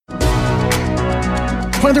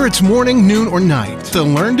Whether it's morning, noon, or night, the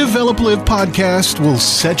Learn, Develop, Live podcast will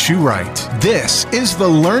set you right. This is the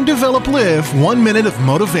Learn, Develop, Live 1 Minute of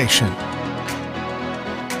Motivation.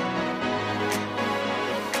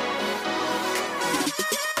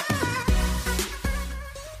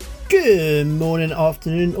 Good morning,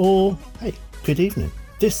 afternoon, or hey, good evening.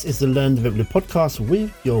 This is the Learn, Develop, Live podcast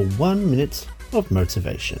with your 1 minute of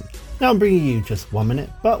motivation. Now I'm bringing you just 1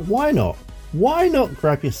 minute, but why not? Why not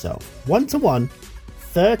grab yourself 1-to-1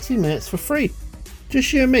 30 minutes for free?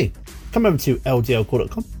 Just you and me. Come over to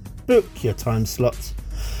ldlcall.com, book your time slot,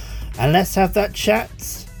 and let's have that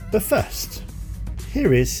chat. But first,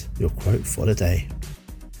 here is your quote for the day.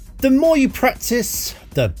 The more you practice,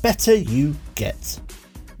 the better you get.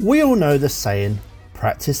 We all know the saying,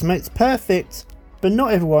 practice makes perfect, but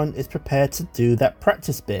not everyone is prepared to do that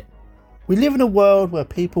practice bit. We live in a world where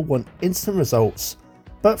people want instant results,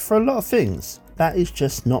 but for a lot of things, that is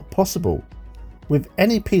just not possible. With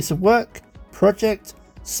any piece of work, project,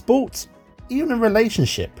 sport, even a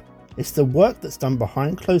relationship, it's the work that's done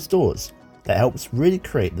behind closed doors that helps really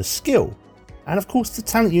create the skill and of course the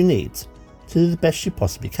talent you need to do the best you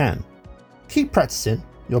possibly can. Keep practicing,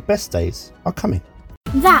 your best days are coming.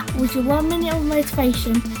 That was your 1 minute of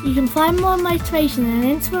motivation. You can find more motivation and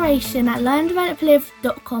inspiration at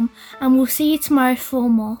learndeveloplive.com, and we'll see you tomorrow for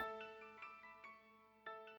more.